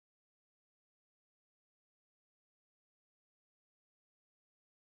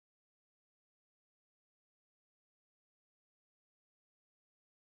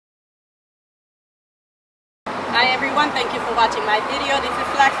everyone, thank you for watching my video. This is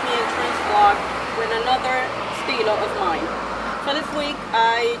Laxmi and Trins vlog with another stilo of mine. So this week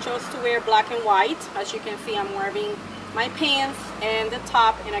I chose to wear black and white. As you can see, I'm wearing my pants and the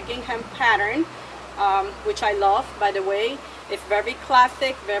top in a gingham pattern, which I love, by the way. It's very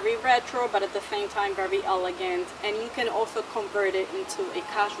classic, very retro, but at the same time very elegant, and you can also convert it into a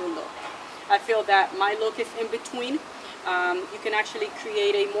casual look. I feel that my look is in between. You can actually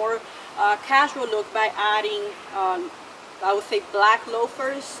create a more casual look by adding, I would say, black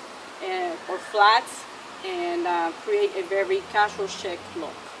loafers or flats, and create a very casual chic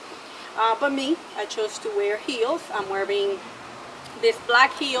look. But me, I chose to wear heels. I'm wearing this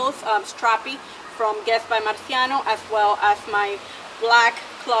black heels, strappy, from Guess by Marciano, as well as my black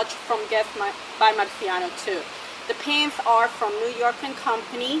clutch from Guess by Marciano too. The pants are from New York &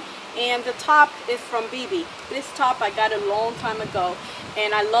 Company, and the top is from BB. This top I got a long time ago,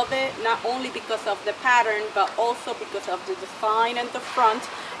 and I love it not only because of the pattern, but also because of the design and the front.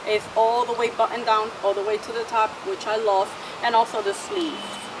 It's all the way buttoned down, all the way to the top, which I love, and also the sleeves.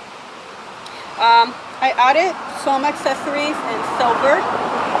 I added some accessories in silver.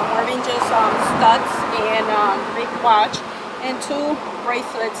 I'm wearing just studs and big watch, and two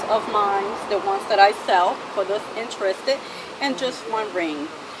bracelets of mine, the ones that I sell for those interested, and just one ring.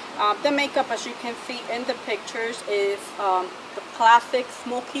 The makeup, as you can see in the pictures, is the classic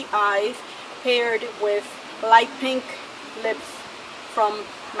smoky eyes paired with light pink lips from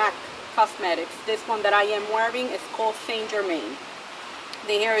MAC Cosmetics. This one that I am wearing is called Saint Germain.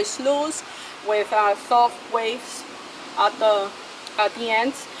 The hair is loose with soft waves at the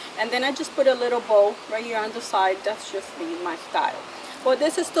ends, and then I just put a little bow right here on the side. That's just my style. Well,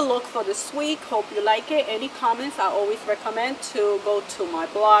 this is the look for this week. Hope you like it. Any comments, I always recommend to go to my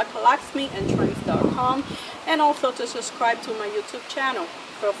blog, laxmiandtrins.com, and also to subscribe to my YouTube channel.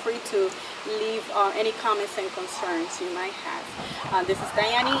 Feel free to leave any comments and concerns you might have. This is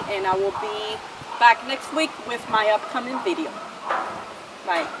Diane, and I will be back next week with my upcoming video.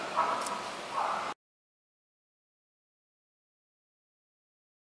 Bye.